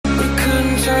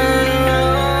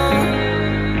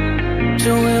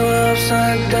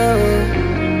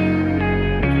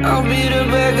I'll be the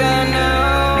bad guy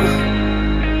now,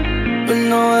 but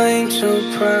no, I ain't too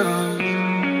proud.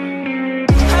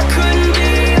 I couldn't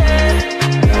be there,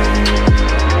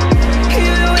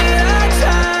 even without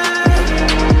time.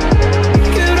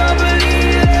 You don't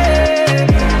believe it.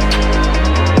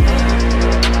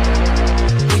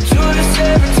 We do this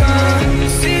every time.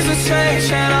 Seasons change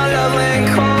and our love ain't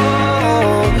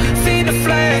cold. Feed the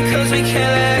flame 'cause we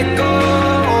can't let go.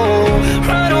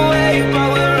 Run away, but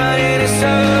we're running in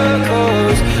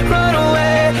circles. Run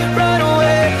away, run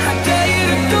away. I dare you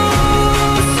to do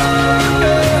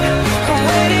something. I'm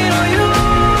waiting on you,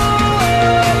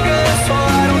 yeah, so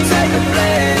I don't take the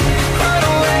blame. Run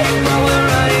away, but we're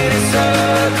running in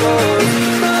circles.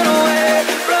 Run away,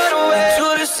 run away. Do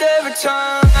this every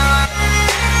time.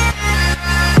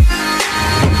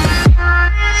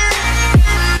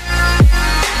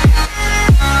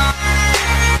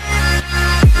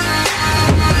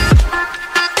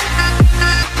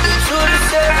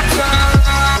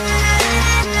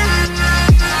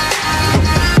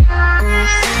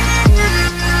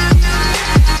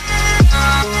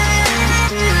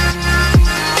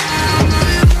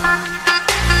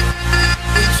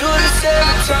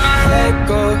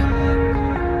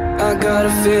 I got a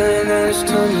feeling that it's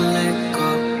time to let go.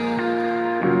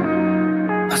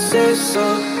 I said so.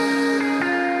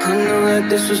 I knew that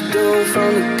this was due from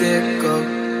the get-go.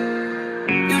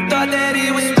 You thought that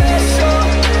it was special,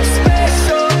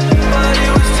 special, but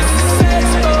it was just a sex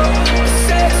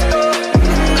goal,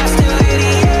 and I still hear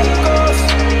the echoes.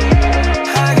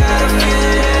 I got a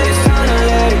feeling that it's time to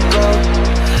let it go,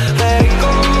 let it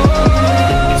go.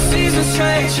 Seasons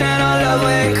change and our love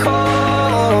ain't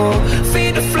cold.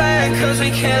 Feed the flame 'cause we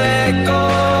can't let go.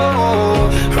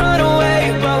 Run away,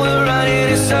 but we're running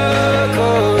in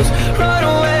circles.